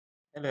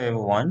Hello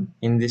everyone.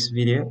 In this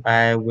video,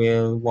 I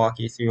will walk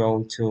you through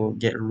how to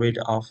get rid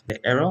of the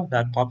error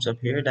that pops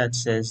up here that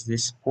says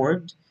this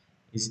port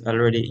is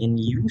already in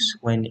use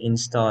when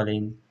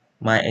installing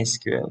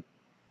MySQL.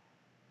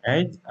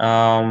 Right?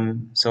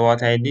 So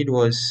what I did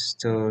was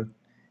to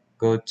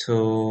go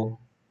to,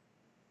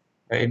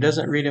 it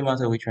doesn't really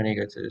matter which one you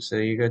go to. So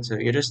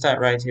you just start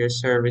right here,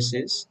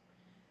 services,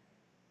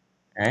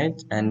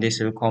 right? And this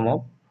will come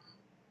up.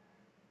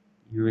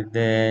 You would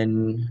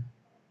then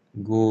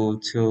go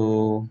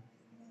to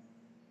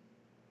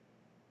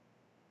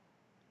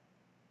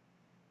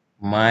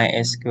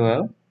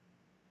MySQL.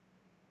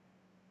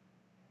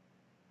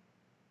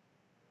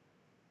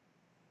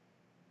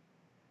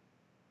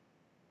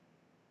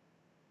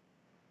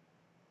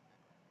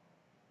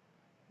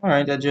 All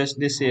right, I just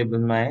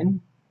disabled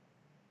mine,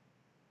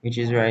 which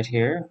is right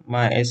here,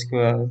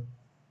 MySQL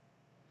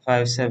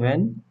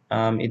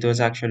 5.7. It was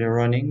actually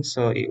running,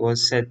 so it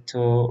was set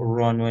to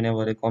run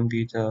whenever the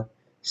computer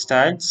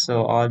starts.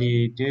 So all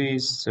you do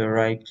is to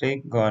right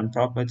click, go on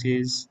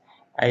properties.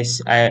 I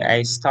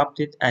stopped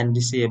it and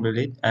disabled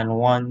it, and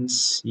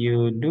once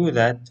you do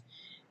that,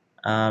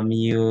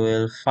 you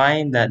will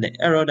find that the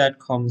error that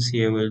comes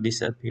here will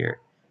disappear,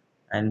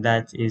 and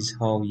that is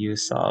how you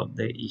solve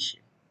the issue.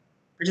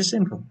 Pretty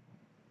simple.